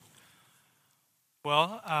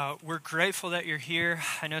We're grateful that you're here.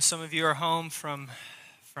 I know some of you are home from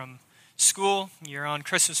school. You're on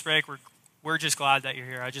Christmas break. We're just glad that you're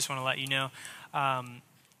here. I just want to let you know.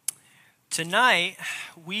 Tonight,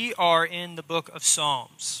 we are in the book of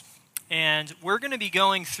Psalms. And we're going to be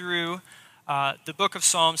going through the book of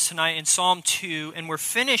Psalms tonight in Psalm 2. And we're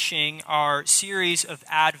finishing our series of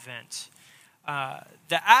Advent.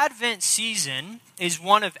 The Advent season is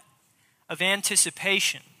one of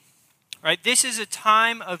anticipation. Right? This is a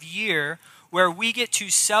time of year where we get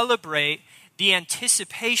to celebrate the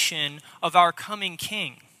anticipation of our coming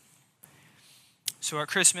King. So at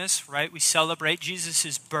Christmas, right, we celebrate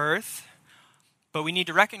Jesus' birth, but we need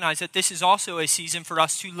to recognize that this is also a season for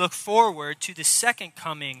us to look forward to the second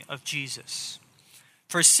coming of Jesus.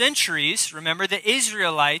 For centuries, remember, the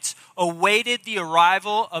Israelites awaited the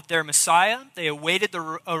arrival of their Messiah. They awaited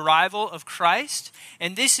the arrival of Christ.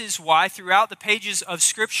 And this is why throughout the pages of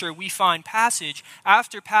Scripture, we find passage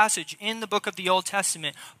after passage in the book of the Old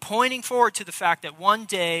Testament pointing forward to the fact that one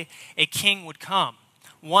day a king would come.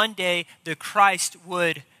 One day the Christ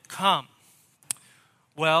would come.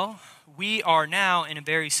 Well, we are now in a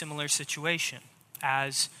very similar situation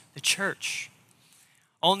as the church.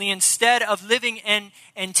 Only instead of living in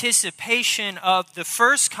anticipation of the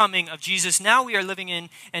first coming of Jesus, now we are living in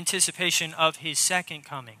anticipation of his second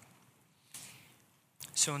coming.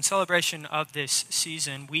 So in celebration of this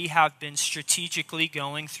season, we have been strategically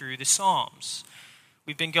going through the Psalms.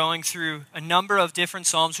 We've been going through a number of different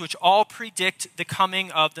Psalms which all predict the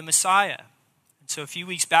coming of the Messiah. And so a few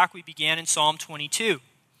weeks back, we began in Psalm 22,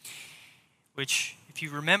 which, if you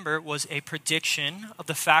remember, was a prediction of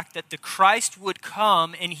the fact that the Christ would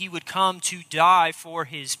come and he would come to die for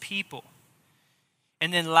his people.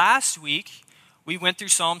 And then last week, we went through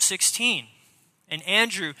Psalm 16. And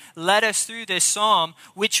Andrew led us through this psalm,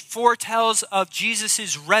 which foretells of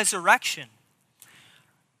Jesus' resurrection.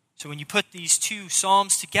 So when you put these two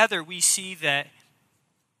psalms together, we see that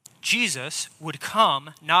Jesus would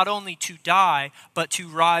come not only to die, but to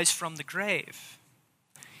rise from the grave.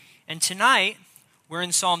 And tonight, we're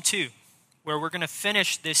in Psalm 2, where we're going to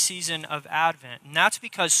finish this season of Advent. And that's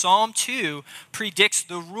because Psalm 2 predicts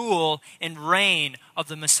the rule and reign of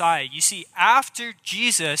the Messiah. You see, after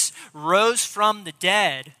Jesus rose from the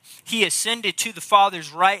dead, he ascended to the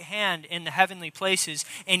Father's right hand in the heavenly places,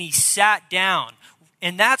 and he sat down.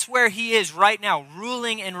 And that's where he is right now,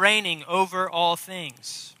 ruling and reigning over all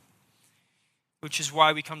things. Which is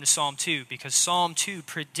why we come to Psalm 2, because Psalm 2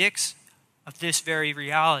 predicts of this very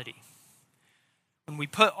reality. When we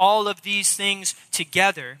put all of these things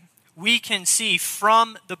together, we can see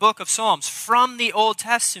from the book of Psalms, from the Old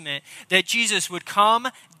Testament, that Jesus would come,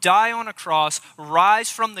 die on a cross, rise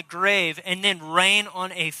from the grave, and then reign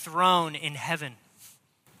on a throne in heaven.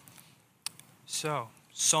 So,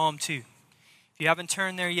 Psalm 2. If you haven't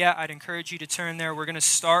turned there yet, I'd encourage you to turn there. We're going to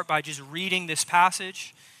start by just reading this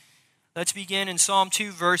passage. Let's begin in Psalm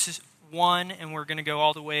 2, verses 1, and we're going to go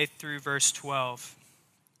all the way through verse 12.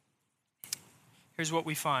 Here's what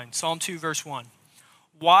we find. Psalm 2, verse 1.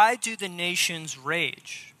 Why do the nations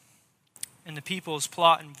rage and the peoples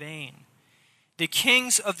plot in vain? The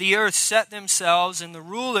kings of the earth set themselves, and the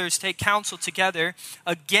rulers take counsel together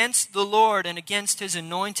against the Lord and against his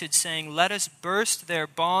anointed, saying, let us burst their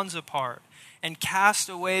bonds apart and cast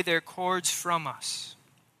away their cords from us.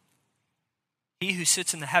 He who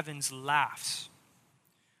sits in the heavens laughs.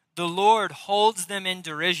 The Lord holds them in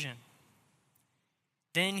derision.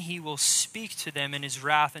 Then he will speak to them in his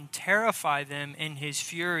wrath and terrify them in his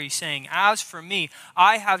fury, saying, as for me,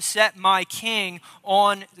 I have set my king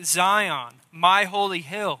on Zion, my holy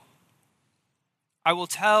hill. I will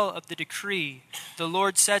tell of the decree. The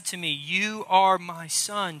Lord said to me, you are my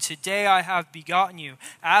son. Today I have begotten you.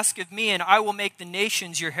 Ask of me, and I will make the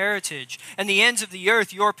nations your heritage, and the ends of the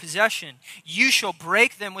earth your possession. You shall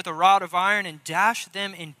break them with a rod of iron and dash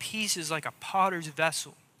them in pieces like a potter's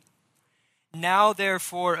vessel. Now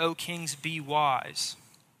therefore, O kings, be wise.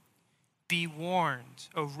 Be warned,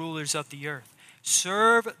 O rulers of the earth.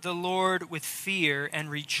 Serve the Lord with fear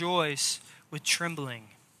and rejoice with trembling.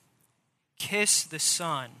 Kiss the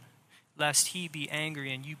Son, lest he be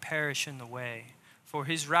angry and you perish in the way, for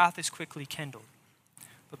his wrath is quickly kindled.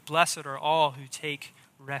 But blessed are all who take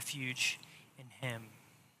refuge in him.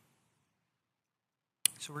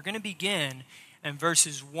 So we're going to begin in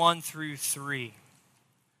verses 1 through 3.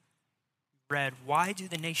 Read, why do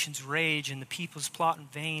the nations rage and the peoples plot in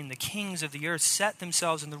vain? The kings of the earth set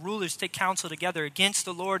themselves and the rulers take counsel together against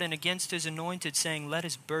the Lord and against his anointed, saying, let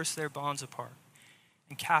us burst their bonds apart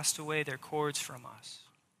and cast away their cords from us.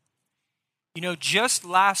 Just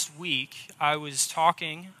last week, I was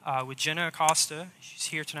talking with Jenna Acosta. She's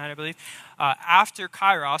here tonight, I believe, after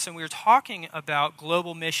Kairos, and we were talking about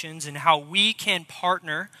global missions and how we can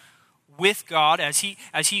partner with God as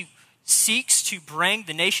He seeks to bring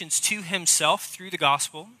the nations to Himself through the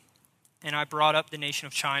gospel. And I brought up the nation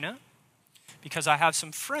of China because I have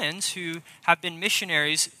some friends who have been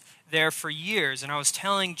missionaries there for years, and I was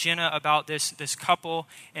telling Jenna about this couple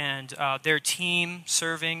and their team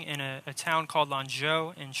serving in a town called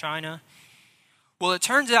Lanzhou in China. Well, it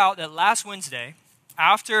turns out that last Wednesday,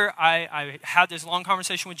 after I had this long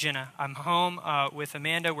conversation with Jenna, I'm home with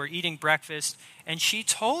Amanda, we're eating breakfast, and she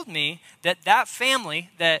told me that family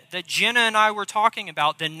that Jenna and I were talking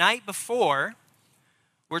about the night before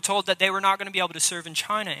were told that they were not going to be able to serve in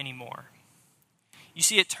China anymore. You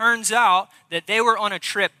see, it turns out that they were on a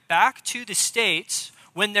trip back to the States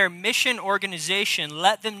when their mission organization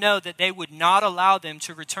let them know that they would not allow them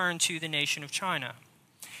to return to the nation of China.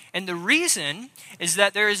 And the reason is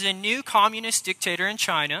that there is a new communist dictator in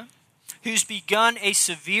China who's begun a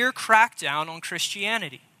severe crackdown on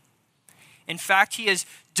Christianity. In fact, he has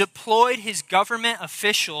deployed his government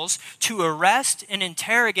officials to arrest and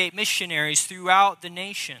interrogate missionaries throughout the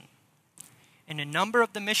nation. And a number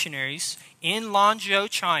of the missionaries in Lanzhou,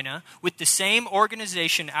 China, with the same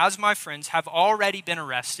organization as my friends, have already been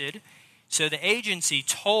arrested. So the agency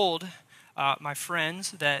told my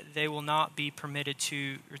friends that they will not be permitted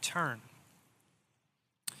to return.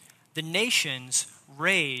 The nations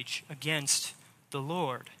rage against the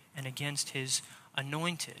Lord and against His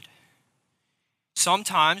anointed.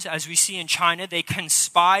 Sometimes, as we see in China, they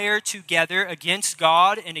conspire together against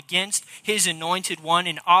God and against His anointed one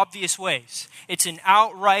in obvious ways. It's an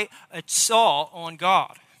outright assault on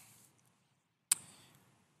God.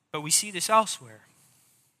 But we see this elsewhere.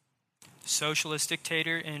 The socialist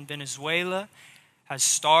dictator in Venezuela has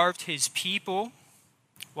starved his people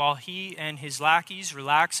while he and his lackeys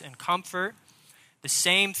relax in comfort. The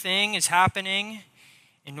same thing is happening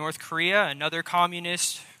in North Korea, another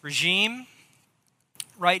communist regime.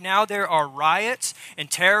 Right now, there are riots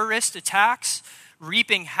and terrorist attacks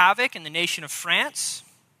reaping havoc in the nation of France.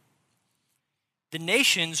 The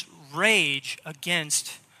nations rage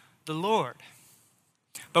against the Lord.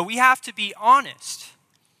 But we have to be honest.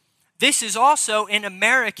 This is also an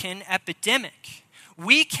American epidemic.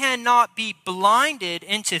 We cannot be blinded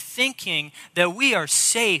into thinking that we are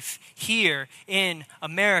safe here in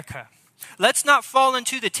America. Let's not fall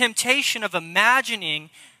into the temptation of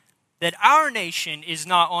imagining that our nation is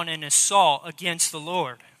not on an assault against the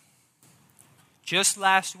Lord. Just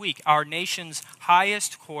last week, our nation's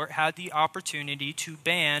highest court had the opportunity to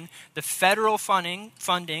ban the federal funding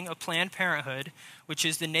of Planned Parenthood, which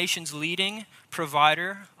is the nation's leading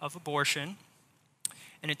provider of abortion.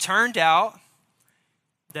 And it turned out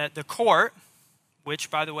that the court, which,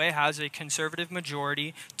 by the way, has a conservative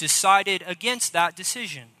majority, decided against that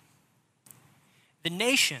decision. The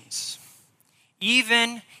nations,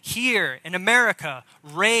 even here in America,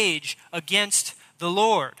 rage against the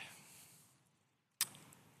Lord.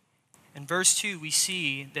 In verse 2, we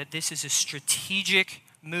see that this is a strategic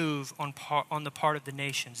move on the part of the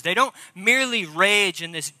nations. They don't merely rage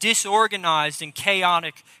in this disorganized and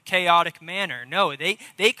chaotic manner. No,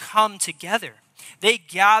 they come together. They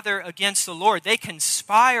gather against the Lord. They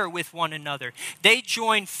conspire with one another. They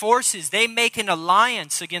join forces. They make an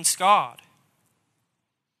alliance against God.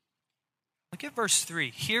 Look at verse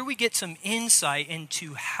 3. Here we get some insight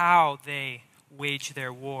into how they wage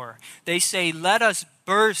their war. They say, "Let us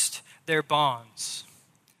burst their bonds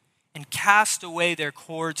and cast away their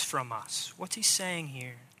cords from us." What's he saying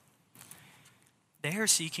here? They are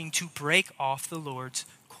seeking to break off the Lord's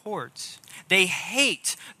cords. They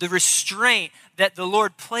hate the restraint that the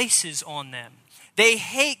Lord places on them. They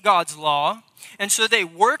hate God's law, and so they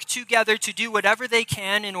work together to do whatever they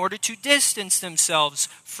can in order to distance themselves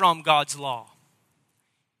from God's law.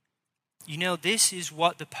 This is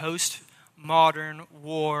what the postmodern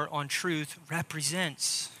war on truth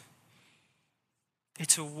represents.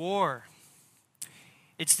 It's a war.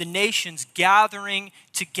 It's the nations gathering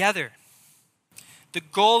together. The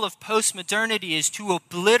goal of postmodernity is to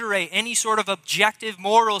obliterate any sort of objective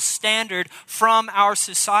moral standard from our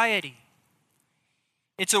society.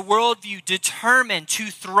 It's a worldview determined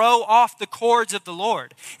to throw off the cords of the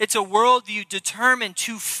Lord. It's a worldview determined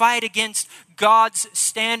to fight against God's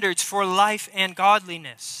standards for life and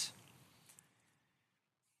godliness.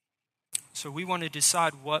 So we want to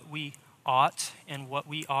decide what we ought and what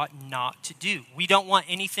we ought not to do. We don't want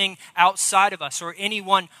anything outside of us or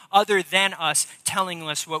anyone other than us telling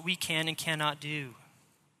us what we can and cannot do.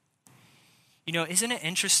 Isn't it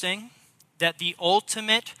interesting that the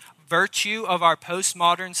ultimate virtue of our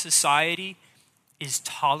postmodern society is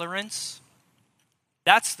tolerance,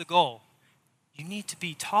 that's the goal. You need to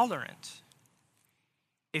be tolerant.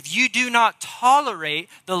 If you do not tolerate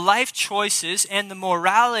the life choices and the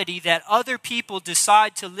morality that other people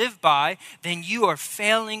decide to live by, then you are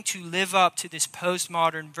failing to live up to this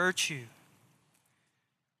postmodern virtue.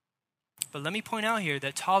 But let me point out here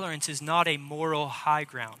that tolerance is not a moral high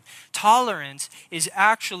ground. Tolerance is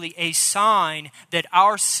actually a sign that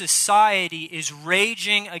our society is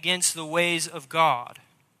raging against the ways of God.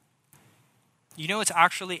 You know, it's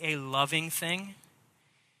actually a loving thing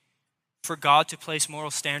for God to place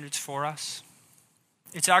moral standards for us.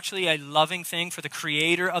 It's actually a loving thing for the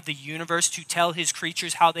creator of the universe to tell his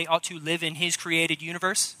creatures how they ought to live in his created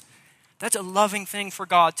universe. That's a loving thing for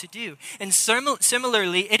God to do. And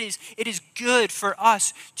similarly, it is good for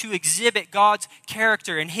us to exhibit God's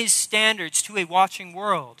character and his standards to a watching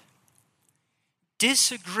world.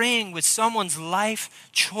 Disagreeing with someone's life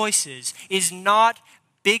choices is not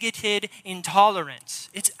bigoted intolerance.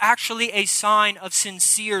 It's actually a sign of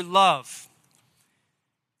sincere love.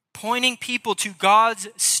 Pointing people to God's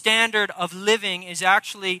standard of living is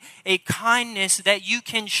actually a kindness that you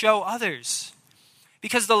can show others.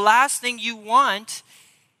 Because the last thing you want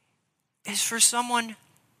is for someone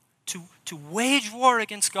to wage war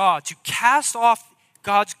against God, to cast off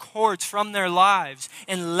God's cords from their lives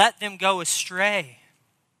and let them go astray.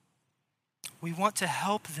 We want to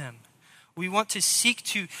help them. We want to seek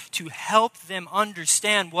to help them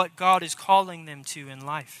understand what God is calling them to in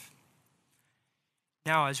life.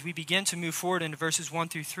 Now, as we begin to move forward into verses 1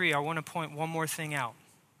 through 3, I want to point one more thing out.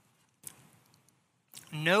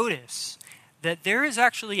 Notice that there is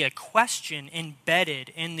actually a question embedded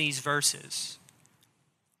in these verses.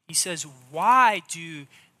 He says, why do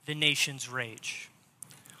the nations rage?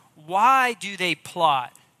 Why do they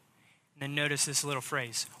plot? And then notice this little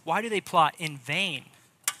phrase. Why do they plot in vain?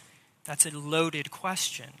 That's a loaded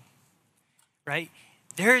question, right?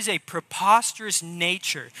 There is a preposterous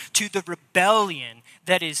nature to the rebellion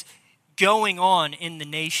that is going on in the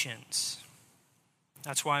nations.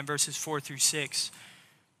 That's why in verses 4 through 6,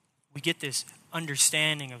 we get this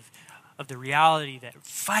understanding of the reality that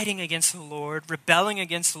fighting against the Lord, rebelling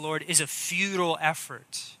against the Lord is a futile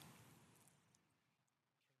effort.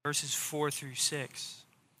 Verses 4 through 6.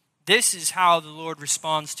 This is how the Lord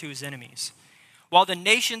responds to his enemies. While the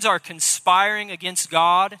nations are conspiring against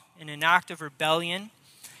God in an act of rebellion,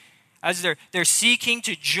 as they're seeking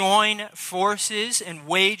to join forces and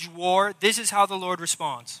wage war, this is how the Lord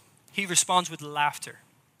responds. He responds with laughter.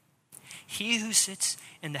 He who sits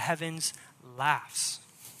in the heavens laughs.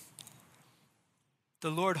 The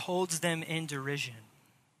Lord holds them in derision.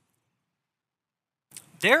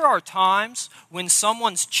 There are times when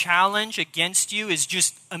someone's challenge against you is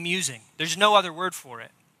just amusing. There's no other word for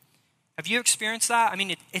it. Have you experienced that? I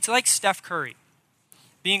mean, it's like Steph Curry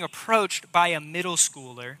being approached by a middle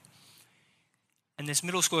schooler, and this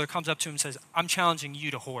middle schooler comes up to him and says, "I'm challenging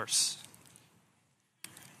you to horse."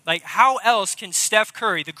 Like, how else can Steph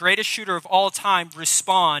Curry, the greatest shooter of all time,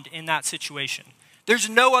 respond in that situation? There's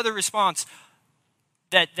no other response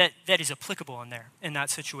that is applicable in that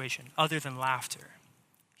situation other than laughter.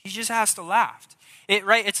 He just has to laugh.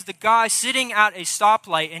 It's the guy sitting at a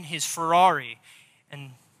stoplight in his Ferrari,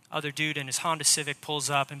 and other dude in his Honda Civic pulls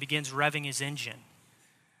up and begins revving his engine.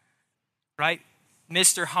 Right?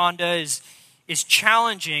 Mr. Honda is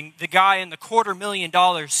challenging the guy in the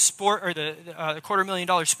 $250,000 sport or the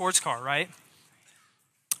 $250,000 sports car, right?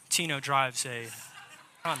 Tino drives a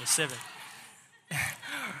Honda Civic.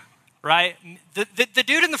 Right? The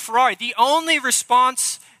dude in the Ferrari, the only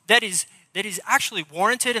response that is actually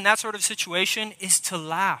warranted in that sort of situation is to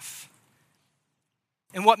laugh.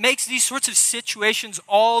 And what makes these sorts of situations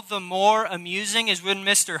all the more amusing is when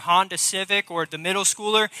Mr. Honda Civic or the middle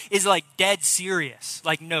schooler is like dead serious.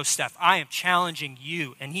 Like, no, Steph, I am challenging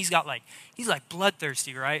you. And he's like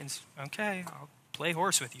bloodthirsty, right? And okay, I'll play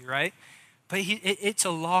horse with you, right? But it's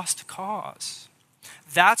a lost cause.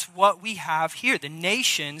 That's what we have here. The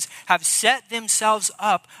nations have set themselves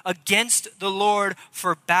up against the Lord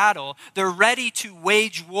for battle. They're ready to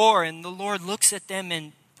wage war, and the Lord looks at them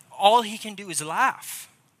and all he can do is laugh.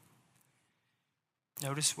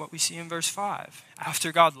 Notice what we see in verse 5.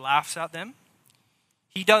 After God laughs at them,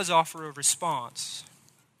 he does offer a response.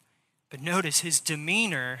 But notice his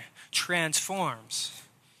demeanor transforms.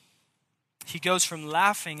 He goes from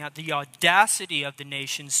laughing at the audacity of the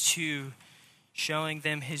nations to showing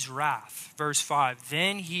them his wrath. Verse 5,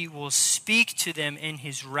 then he will speak to them in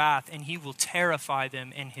his wrath, and he will terrify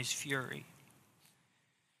them in his fury.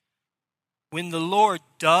 When the Lord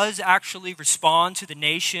does actually respond to the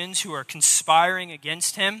nations who are conspiring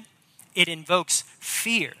against him, it invokes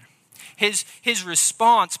fear. His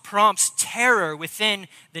response prompts terror within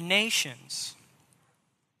the nations.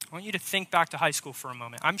 I want you to think back to high school for a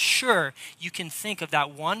moment. I'm sure you can think of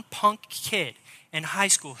that one punk kid in high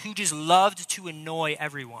school who just loved to annoy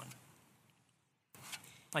everyone.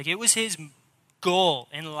 Like it was his goal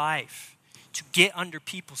in life to get under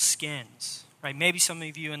people's skins, right? Maybe some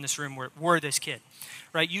of you in this room were this kid,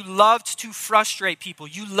 right? You loved to frustrate people.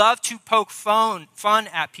 You loved to poke fun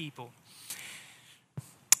at people.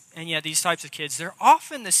 And yet these types of kids, they're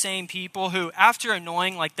often the same people who, after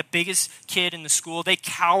annoying like the biggest kid in the school, they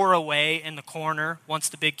cower away in the corner once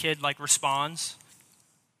the big kid like responds.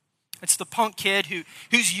 It's the punk kid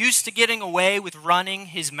who's used to getting away with running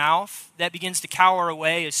his mouth that begins to cower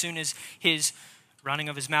away as soon as his running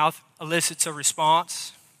of his mouth elicits a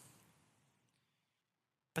response.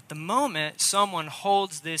 But the moment someone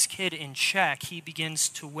holds this kid in check, he begins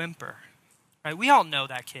to whimper. Right? We all know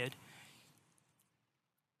that kid.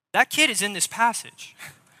 That kid is in this passage.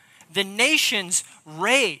 The nations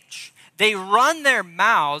rage. They run their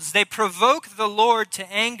mouths. They provoke the Lord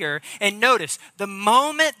to anger. And notice, the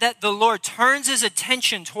moment that the Lord turns his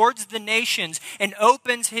attention towards the nations and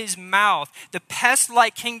opens his mouth, the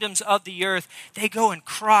pest-like kingdoms of the earth, they go and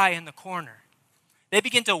cry in the corner. They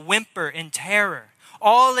begin to whimper in terror.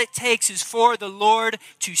 All it takes is for the Lord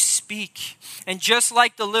to speak. And just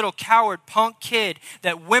like the little coward punk kid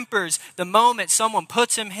that whimpers the moment someone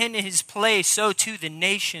puts him in his place, so too the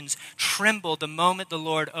nations tremble the moment the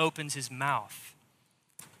Lord opens his mouth.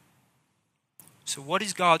 So what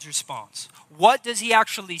is God's response? What does he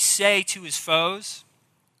actually say to his foes?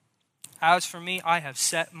 As for me, I have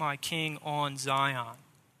set my king on Zion,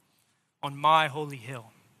 on my holy hill.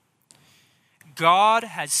 God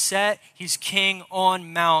has set his king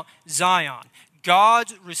on Mount Zion.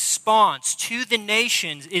 God's response to the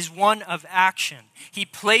nations is one of action. He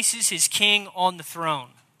places his king on the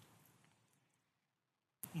throne.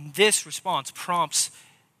 This response prompts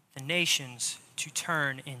the nations to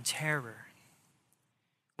turn in terror.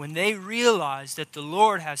 When they realize that the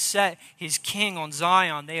Lord has set his king on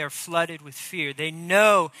Zion, they are flooded with fear. They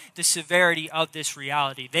know the severity of this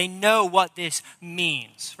reality. They know what this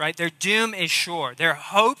means, right? Their doom is sure. Their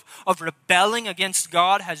hope of rebelling against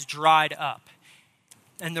God has dried up.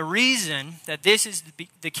 And the reason that this is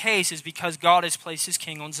the case is because God has placed his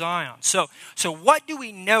king on Zion. So what do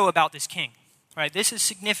we know about this king? Right? This is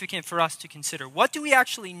significant for us to consider. What do we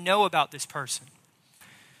actually know about this person?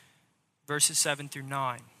 Verses 7 through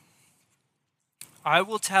 9. I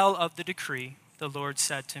will tell of the decree, the Lord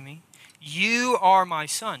said to me. You are my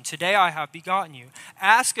son. Today I have begotten you.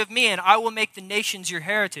 Ask of me, and I will make the nations your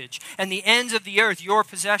heritage, and the ends of the earth your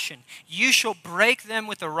possession. You shall break them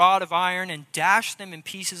with a rod of iron and dash them in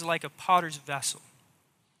pieces like a potter's vessel.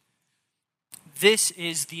 This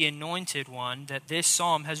is the anointed one that this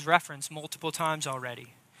psalm has referenced multiple times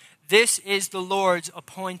already. This is the Lord's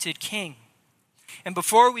appointed king. And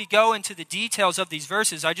before we go into the details of these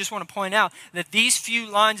verses, I just want to point out that these few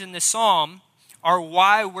lines in this psalm are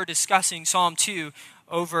why we're discussing Psalm 2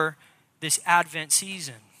 over this Advent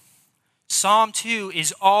season. Psalm 2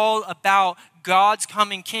 is all about God's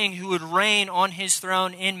coming king who would reign on his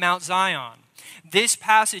throne in Mount Zion. This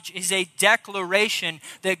passage is a declaration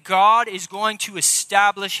that God is going to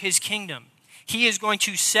establish his kingdom. He is going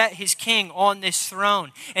to set his king on this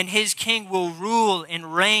throne, and his king will rule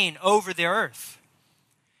and reign over the earth.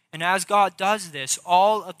 And as God does this,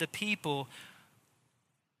 all of the people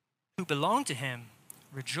who belong to him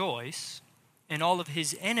rejoice, and all of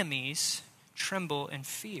his enemies tremble in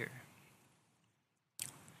fear.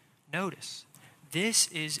 Notice, this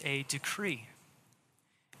is a decree.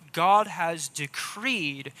 God has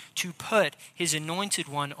decreed to put his anointed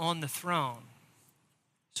one on the throne.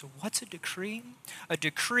 So what's a decree? A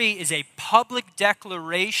decree is a public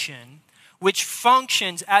declaration which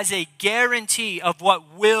functions as a guarantee of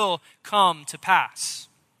what will come to pass.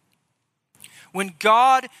 When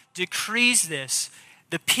God decrees this,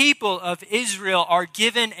 the people of Israel are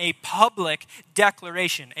given a public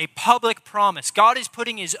declaration, a public promise. God is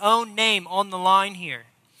putting his own name on the line here.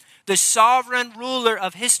 The sovereign ruler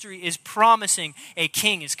of history is promising a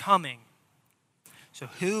king is coming. So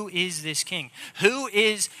who is this king? Who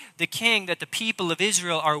is the king that the people of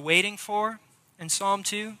Israel are waiting for in Psalm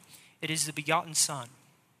 2? It is the begotten Son.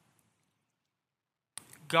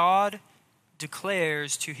 God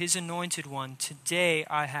declares to his anointed one, today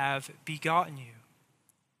I have begotten you.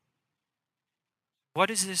 What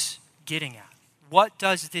is this getting at? What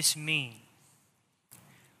does this mean?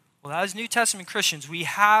 Well, as New Testament Christians, we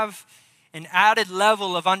have an added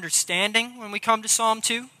level of understanding when we come to Psalm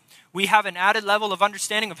 2. We have an added level of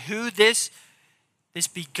understanding of who this this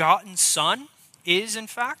begotten Son is, in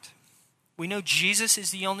fact. We know Jesus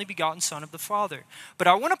is the only begotten Son of the Father. But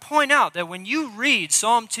I want to point out that when you read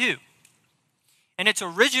Psalm 2 in its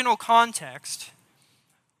original context,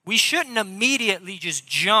 we shouldn't immediately just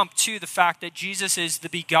jump to the fact that Jesus is the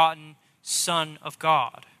begotten Son of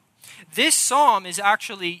God. This psalm is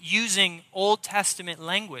actually using Old Testament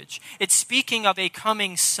language. It's speaking of a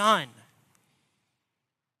coming Son.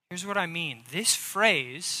 Here's what I mean. This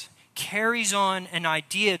phrase carries on an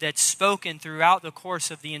idea that's spoken throughout the course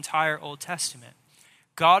of the entire Old Testament.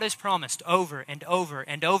 God has promised over and over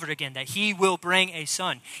and over again that he will bring a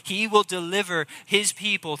son. He will deliver his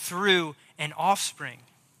people through an offspring.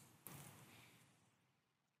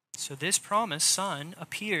 So this promised son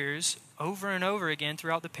appears over and over again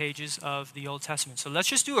throughout the pages of the Old Testament. So let's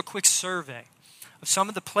just do a quick survey of some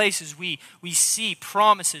of the places we see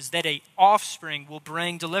promises that an offspring will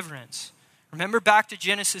bring deliverance. Remember back to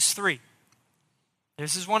Genesis 3.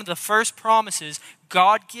 This is one of the first promises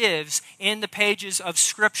God gives in the pages of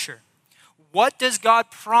Scripture. What does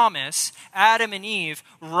God promise Adam and Eve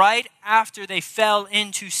right after they fell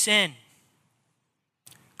into sin?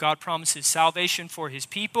 God promises salvation for his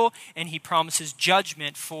people, and he promises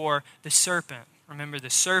judgment for the serpent. Remember, the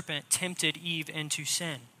serpent tempted Eve into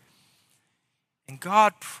sin. And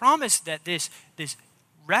God promised that this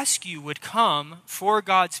rescue would come for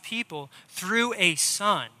God's people through a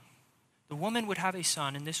son. The woman would have a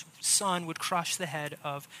son, and this son would crush the head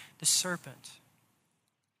of the serpent.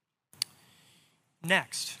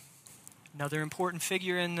 Next, another important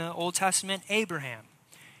figure in the Old Testament, Abraham.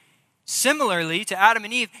 Similarly to Adam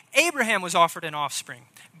and Eve, Abraham was offered an offspring.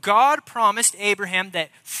 God promised Abraham that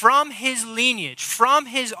from his lineage, from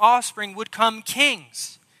his offspring would come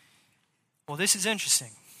kings. Well, this is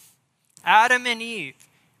interesting. Adam and Eve,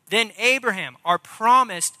 then Abraham, are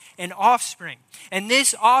promised an offspring. And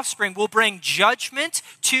this offspring will bring judgment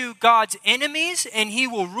to God's enemies, and he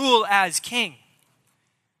will rule as king.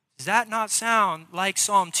 Does that not sound like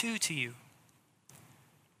Psalm 2 to you?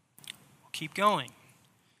 We'll keep going.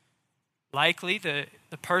 Likely the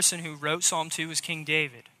person who wrote Psalm 2 was King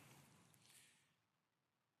David.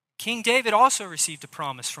 King David also received a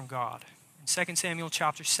promise from God in 2 Samuel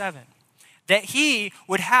chapter 7 that he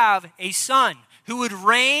would have a son who would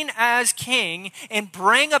reign as king and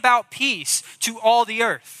bring about peace to all the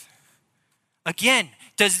earth. Again,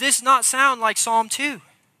 does this not sound like Psalm 2?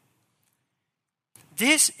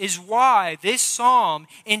 This is why this psalm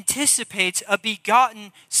anticipates a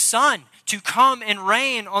begotten son to come and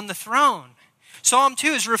reign on the throne. Psalm 2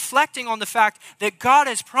 is reflecting on the fact that God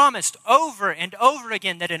has promised over and over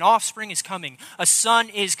again that an offspring is coming, a son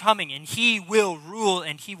is coming, and he will rule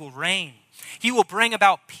and he will reign. He will bring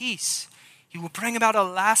about peace. He will bring about a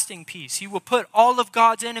lasting peace. He will put all of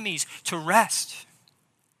God's enemies to rest.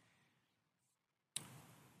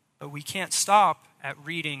 But we can't stop at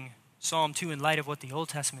reading Psalm 2 in light of what the Old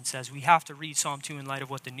Testament says. We have to read Psalm 2 in light of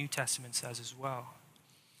what the New Testament says as well.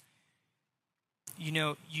 You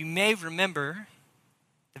know, you may remember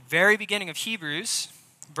the very beginning of Hebrews,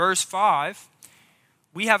 verse 5,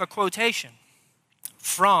 we have a quotation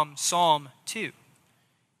from Psalm 2. If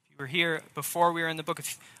you were here before we were in the book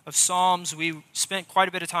of Psalms, we spent quite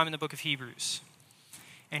a bit of time in the book of Hebrews.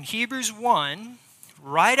 And Hebrews 1,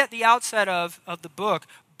 right at the outset of the book,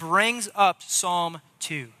 brings up Psalm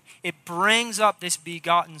 2. It brings up this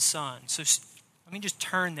begotten son. So let me just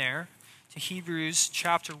turn there to Hebrews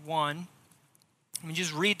chapter 1. Let me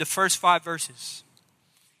just read the first 5 verses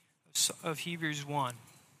of Hebrews 1.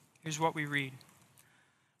 Here's what we read.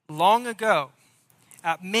 Long ago,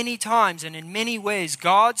 at many times and in many ways,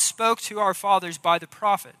 God spoke to our fathers by the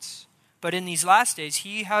prophets. But in these last days,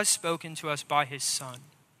 he has spoken to us by his Son,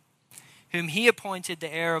 whom he appointed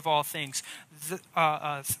the heir of all things,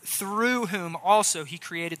 through whom also he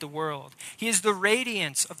created the world. He is the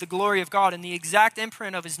radiance of the glory of God and the exact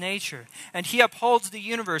imprint of his nature. And he upholds the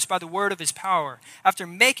universe by the word of his power. After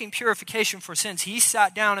making purification for sins, he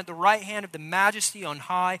sat down at the right hand of the majesty on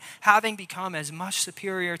high, having become as much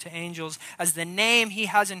superior to angels as the name he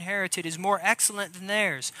has inherited is more excellent than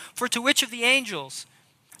theirs. For to which of the angels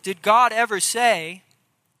did God ever say,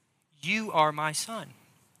 "You are my son.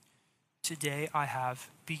 Today I have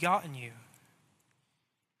begotten you"?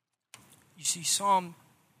 You see, Psalm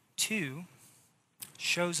 2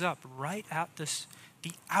 shows up right at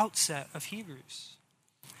the outset of Hebrews.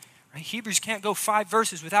 Right? Hebrews can't go 5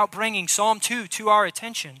 verses without bringing Psalm 2 to our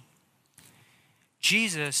attention.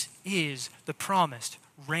 Jesus is the promised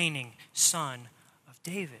reigning son of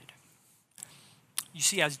David. You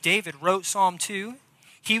see, as David wrote Psalm 2,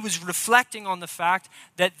 he was reflecting on the fact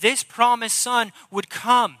that this promised son would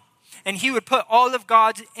come. and he would put all of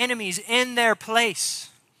God's enemies in their place.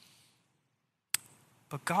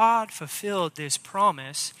 But God fulfilled this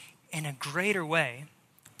promise in a greater way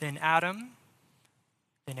than Adam,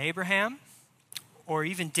 than Abraham, or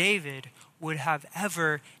even David would have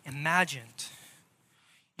ever imagined.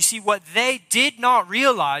 You see, what they did not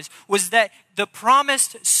realize was that the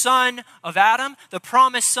promised son of Adam, the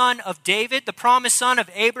promised son of David, the promised son of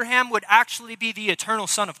Abraham would actually be the eternal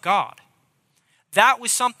Son of God. That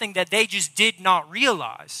was something that they just did not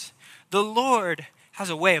realize. The Lord has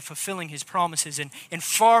a way of fulfilling his promises in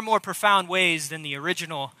far more profound ways than the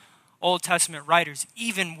original Old Testament writers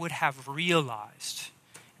even would have realized.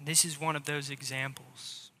 And this is one of those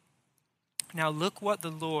examples. Now look what the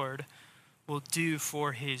Lord will do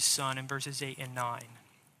for his son in verses 8 and 9.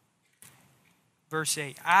 Verse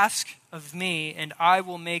 8, ask of me, and I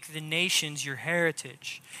will make the nations your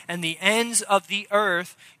heritage, and the ends of the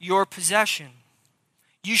earth your possession.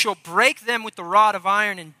 You shall break them with the rod of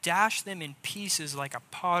iron and dash them in pieces like a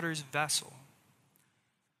potter's vessel.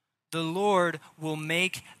 The Lord will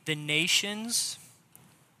make the nations,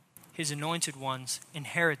 his anointed ones,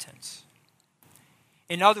 inheritance.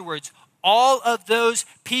 In other words, all of those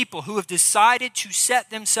people who have decided to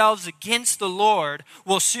set themselves against the Lord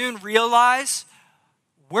will soon realize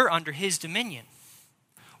we're under his dominion.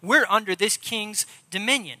 We're under this king's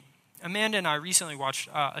dominion. Amanda and I recently watched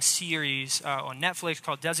a series on Netflix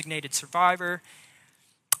called Designated Survivor.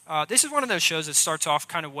 This is one of those shows that starts off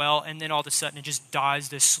kind of well, and then all of a sudden it just dies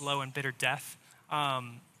this slow and bitter death.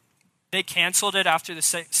 They canceled it after the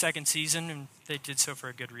second season, and they did so for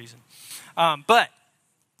a good reason. But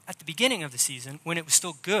at the beginning of the season, when it was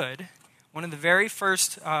still good, one of the very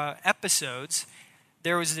first episodes,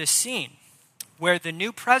 there was this scene where the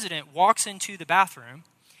new president walks into the bathroom,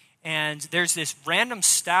 and there's this random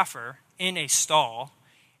staffer in a stall,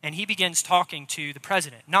 and he begins talking to the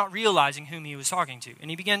president, not realizing whom he was talking to. And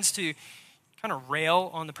he begins to kind of rail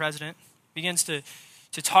on the president, begins to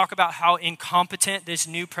talk about how incompetent this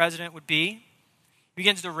new president would be. He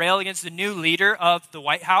begins to rail against the new leader of the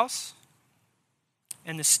White House.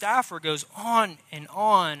 And the staffer goes on and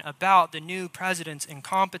on about the new president's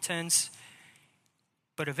incompetence.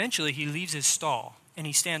 But eventually he leaves his stall and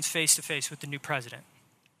he stands face to face with the new president.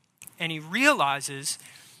 And he realizes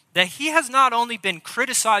that he has not only been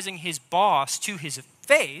criticizing his boss to his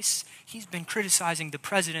face, he's been criticizing the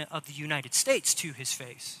president of the United States to his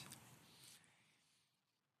face.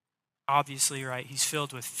 Obviously, right, he's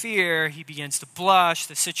filled with fear. He begins to blush.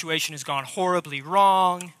 The situation has gone horribly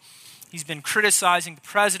wrong. He's been criticizing the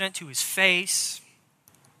president to his face.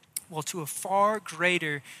 Well, to a far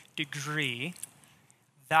greater degree,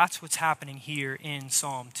 that's what's happening here in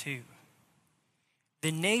Psalm 2.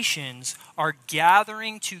 The nations are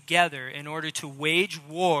gathering together in order to wage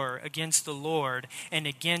war against the Lord and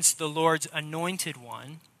against the Lord's anointed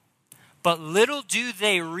one. But little do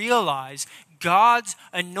they realize God's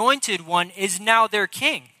anointed one is now their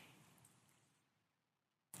king.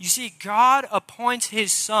 You see, God appoints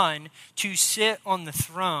his son to sit on the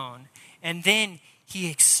throne, and then he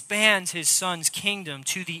expands his son's kingdom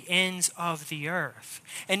to the ends of the earth.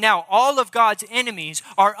 And now all of God's enemies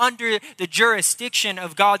are under the jurisdiction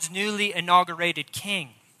of God's newly inaugurated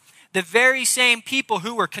king. The very same people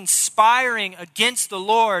who were conspiring against the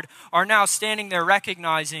Lord are now standing there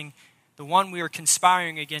recognizing the one we are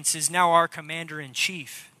conspiring against is now our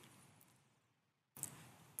commander-in-chief.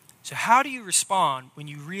 So how do you respond when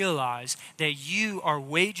you realize that you are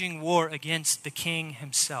waging war against the king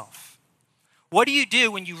himself? What do you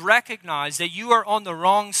do when you recognize that you are on the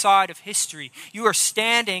wrong side of history? You are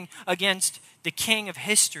standing against the king of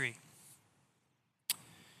history.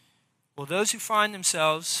 Well, those who find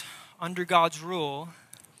themselves under God's rule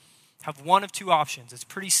have one of two options. It's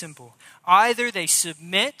pretty simple. Either they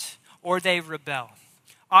submit or they rebel.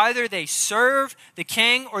 Either they serve the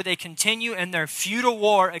king or they continue in their futile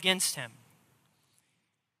war against him.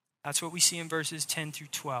 That's what we see in verses 10 through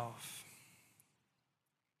 12.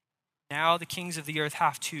 Now the kings of the earth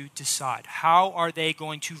have to decide. How are they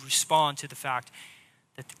going to respond to the fact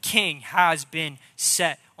that the king has been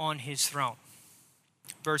set on his throne?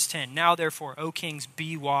 Verse 10, now therefore, O kings,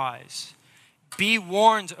 be wise. Be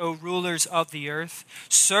warned, O rulers of the earth.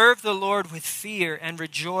 Serve the Lord with fear and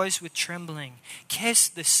rejoice with trembling. Kiss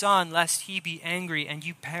the Son, lest he be angry and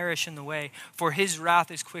you perish in the way, for his wrath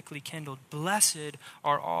is quickly kindled. Blessed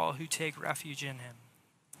are all who take refuge in him.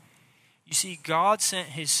 You see, God sent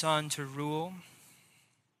his Son to rule,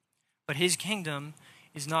 but his kingdom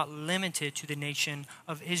is not limited to the nation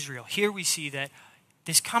of Israel. Here we see that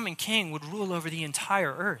this coming king would rule over the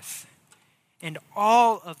entire earth. And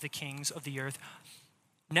all of the kings of the earth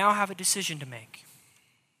now have a decision to make.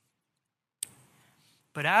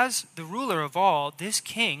 But as the ruler of all, this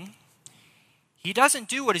king, he doesn't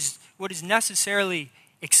do what is necessarily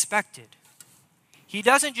expected. He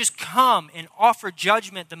doesn't just come and offer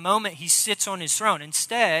judgment the moment he sits on his throne.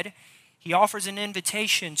 Instead, he offers an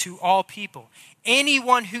invitation to all people.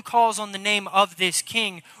 Anyone who calls on the name of this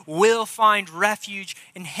king will find refuge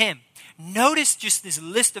in him. Notice just this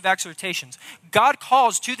list of exhortations. God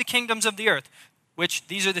calls to the kingdoms of the earth, which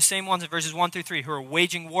these are the same ones in verses 1 through 3 who are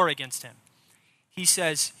waging war against him. He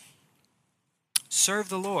says, serve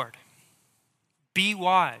the Lord, be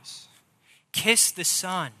wise, kiss the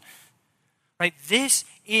Son. Right? This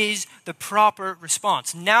is the proper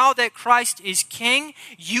response. Now that Christ is king,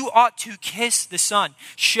 you ought to kiss the Son.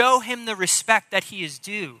 Show him the respect that he is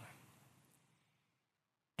due.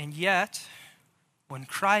 And yet, when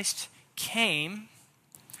Christ came,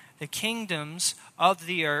 the kingdoms of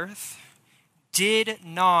the earth did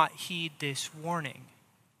not heed this warning.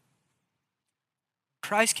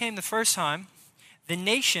 Christ came the first time, the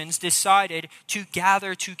nations decided to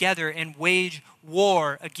gather together and wage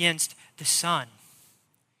war against the Son.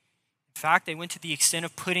 In fact, they went to the extent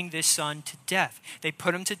of putting this Son to death. They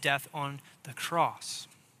put him to death on the cross,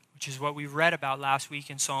 which is what we read about last week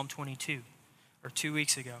in Psalm 22, or 2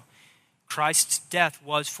 weeks ago. Christ's death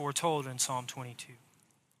was foretold in Psalm 22.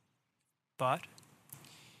 But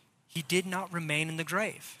he did not remain in the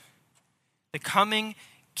grave. The coming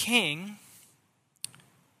king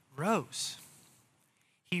rose.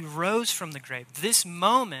 He rose from the grave. This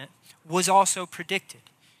moment was also predicted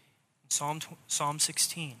in Psalm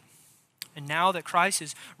 16. And now that Christ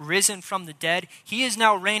is risen from the dead, he is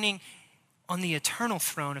now reigning on the eternal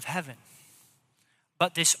throne of heaven.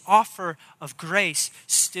 But this offer of grace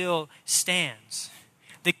still stands.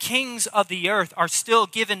 The kings of the earth are still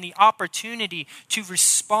given the opportunity to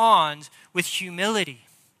respond with humility.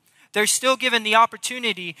 They're still given the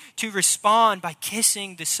opportunity to respond by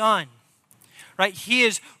kissing the Son. Right? He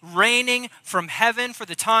is reigning from heaven for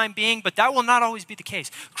the time being, but that will not always be the case.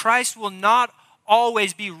 Christ will not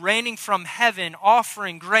always be reigning from heaven,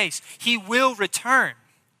 offering grace. He will return.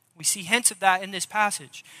 We see hints of that in this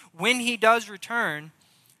passage. When he does return,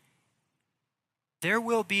 there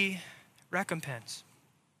will be recompense.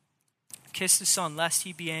 Kiss the Son, lest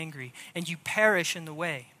he be angry, and you perish in the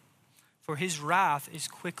way, for his wrath is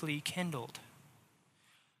quickly kindled.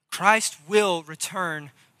 Christ will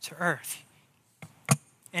return to earth.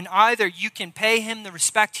 And either you can pay him the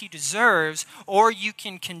respect he deserves, or you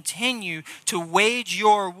can continue to wage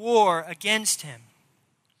your war against him.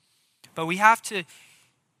 But we have to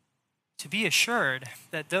be assured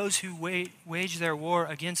that those who wage their war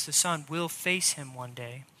against the Son will face him one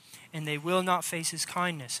day, and they will not face his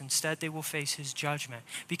kindness. Instead, they will face his judgment,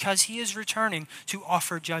 because he is returning to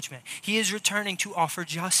offer judgment. He is returning to offer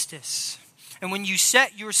justice. And when you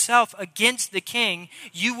set yourself against the king,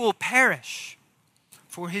 you will perish,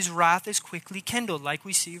 for his wrath is quickly kindled, like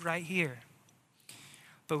we see right here.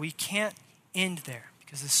 But we can't end there,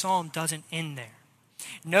 because the psalm doesn't end there.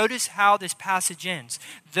 Notice how this passage ends.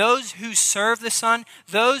 Those who serve the Son,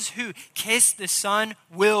 those who kiss the Son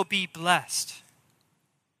will be blessed.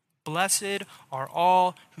 Blessed are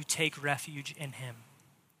all who take refuge in him.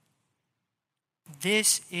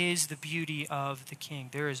 This is the beauty of the King.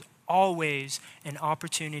 There is always an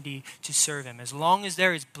opportunity to serve him. As long as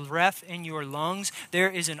there is breath in your lungs, there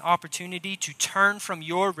is an opportunity to turn from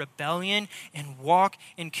your rebellion and walk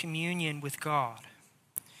in communion with God.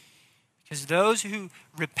 Because those who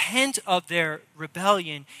repent of their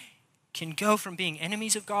rebellion can go from being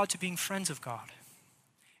enemies of God to being friends of God.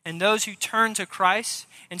 And those who turn to Christ,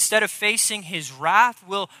 instead of facing his wrath,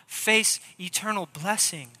 will face eternal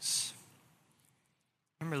blessings.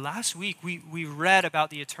 Remember, last week we read about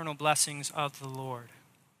the eternal blessings of the Lord.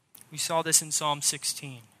 We saw this in Psalm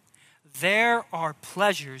 16. There are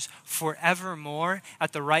pleasures forevermore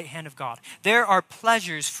at the right hand of God. There are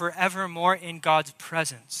pleasures forevermore in God's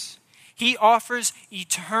presence. He offers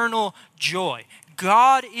eternal joy.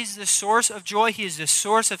 God is the source of joy. He is the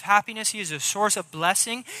source of happiness. He is the source of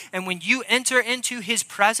blessing. And when you enter into his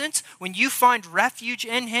presence, when you find refuge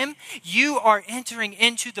in him, you are entering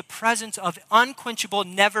into the presence of unquenchable,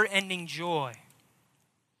 never-ending joy.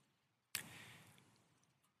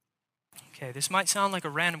 Okay, this might sound like a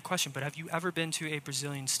random question, but have you ever been to a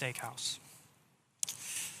Brazilian steakhouse?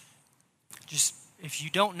 Just, if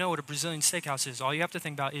you don't know what a Brazilian steakhouse is, all you have to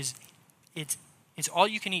think about is it's all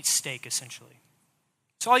you can eat steak, essentially.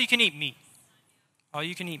 It's all you can eat meat. All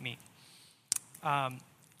you can eat meat.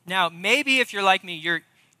 Now, maybe if you're like me,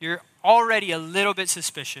 you're already a little bit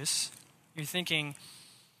suspicious. You're thinking,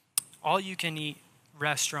 all you can eat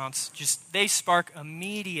restaurants, they spark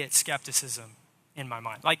immediate skepticism in my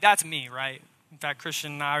mind. Like, that's me, right? In fact,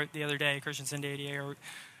 Christian and I, the other day, Christian Cindy,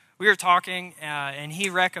 we were talking, and he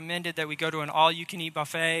recommended that we go to an all-you-can-eat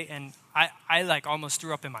buffet, and I like almost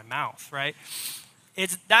threw up in my mouth, right?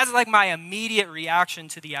 That's like my immediate reaction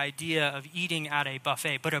to the idea of eating at a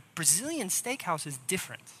buffet. But a Brazilian steakhouse is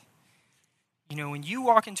different. You know, when you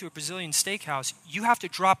walk into a Brazilian steakhouse, you have to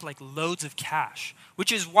drop like loads of cash, which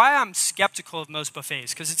is why I'm skeptical of most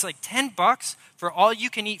buffets, because it's like $10 for all you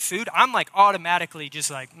can eat food. I'm like automatically just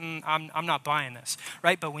like, I'm not buying this,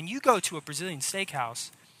 right? But when you go to a Brazilian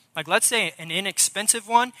steakhouse, like let's say an inexpensive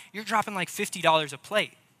one, you're dropping like $50 a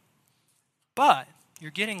plate. But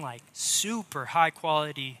you're getting like super high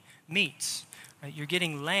quality meats, right? You're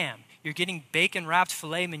getting lamb. You're getting bacon-wrapped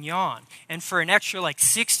filet mignon. And for an extra like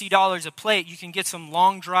 $60 a plate, you can get some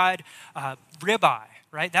long-dried ribeye,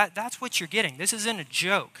 right? That's what you're getting. This isn't a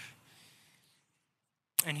joke.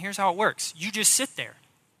 And here's how it works. You just sit there,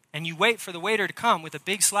 and you wait for the waiter to come with a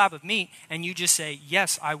big slab of meat, and you just say,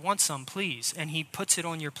 yes, I want some, please. And he puts it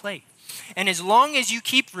on your plate. And as long as you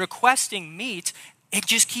keep requesting meat, it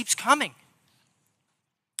just keeps coming.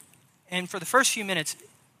 And for the first few minutes,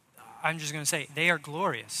 I'm just going to say, they are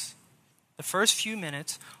glorious. The first few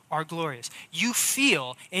minutes are glorious. You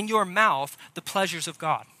feel in your mouth the pleasures of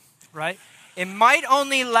God, right? It might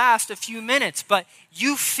only last a few minutes, but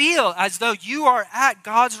you feel as though you are at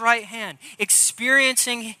God's right hand,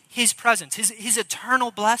 experiencing his presence, his eternal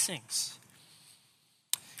blessings.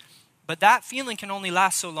 But that feeling can only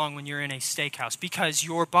last so long when you're in a steakhouse because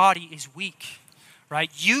your body is weak, right?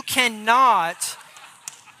 You cannot...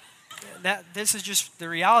 This is just the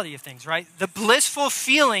reality of things, right? The blissful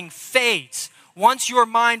feeling fades once your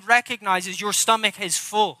mind recognizes your stomach is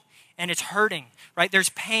full and it's hurting, right? There's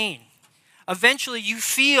pain. Eventually, you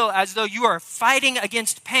feel as though you are fighting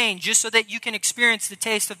against pain just so that you can experience the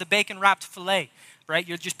taste of the bacon-wrapped filet, right?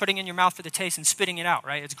 You're just putting it in your mouth for the taste and spitting it out,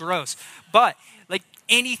 right? It's gross. But like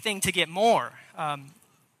anything to get more.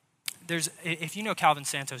 If you know Calvin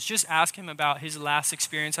Santos, just ask him about his last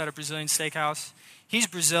experience at a Brazilian steakhouse. He's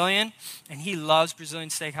Brazilian, and he loves Brazilian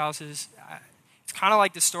steakhouses. It's kind of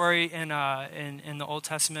like the story in the Old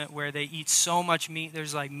Testament where they eat so much meat,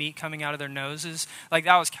 there's like meat coming out of their noses. Like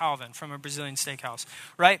that was Calvin from a Brazilian steakhouse,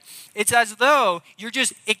 right? It's as though you're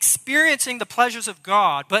just experiencing the pleasures of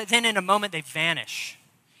God, but then in a moment they vanish,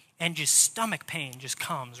 and just stomach pain just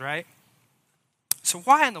comes, right? So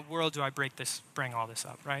why in the world do I bring all this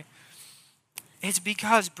up, right? It's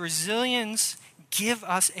because Brazilians give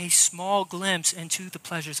us a small glimpse into the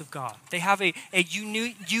pleasures of God. They have a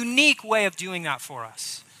unique way of doing that for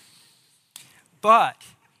us. But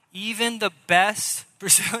even the best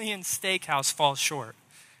Brazilian steakhouse falls short,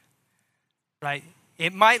 right?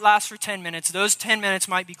 It might last for 10 minutes. Those 10 minutes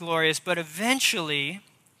might be glorious, but eventually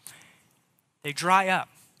they dry up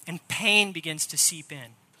and pain begins to seep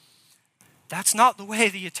in. That's not the way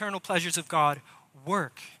the eternal pleasures of God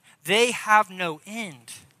work. They have no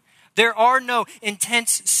end. There are no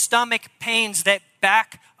intense stomach pains that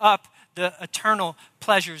back up the eternal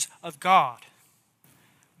pleasures of God.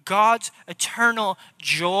 God's eternal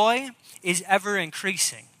joy is ever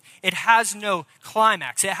increasing. It has no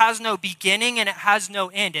climax. It has no beginning and it has no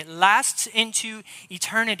end. It lasts into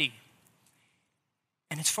eternity.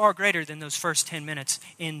 And it's far greater than those first 10 minutes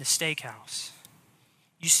in the steakhouse.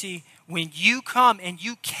 You see, when you come and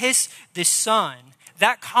you kiss the Son,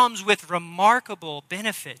 that comes with remarkable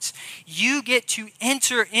benefits. You get to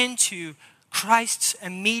enter into Christ's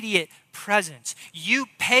immediate presence. You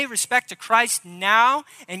pay respect to Christ now,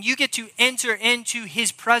 and you get to enter into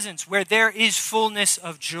his presence where there is fullness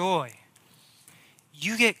of joy.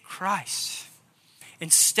 You get Christ.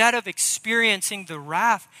 Instead of experiencing the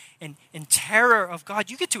wrath and terror of God,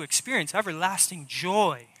 you get to experience everlasting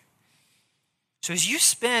joy. So as you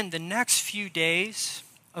spend the next few days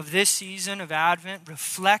of this season of Advent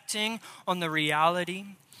reflecting on the reality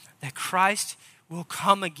that Christ will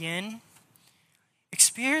come again,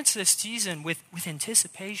 experience this season with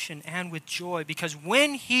anticipation and with joy, because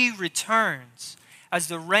when he returns as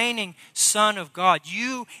the reigning Son of God,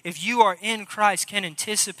 you, if you are in Christ, can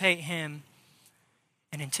anticipate him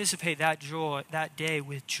and anticipate that joy, that day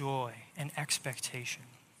with joy and expectation.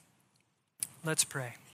 Let's pray.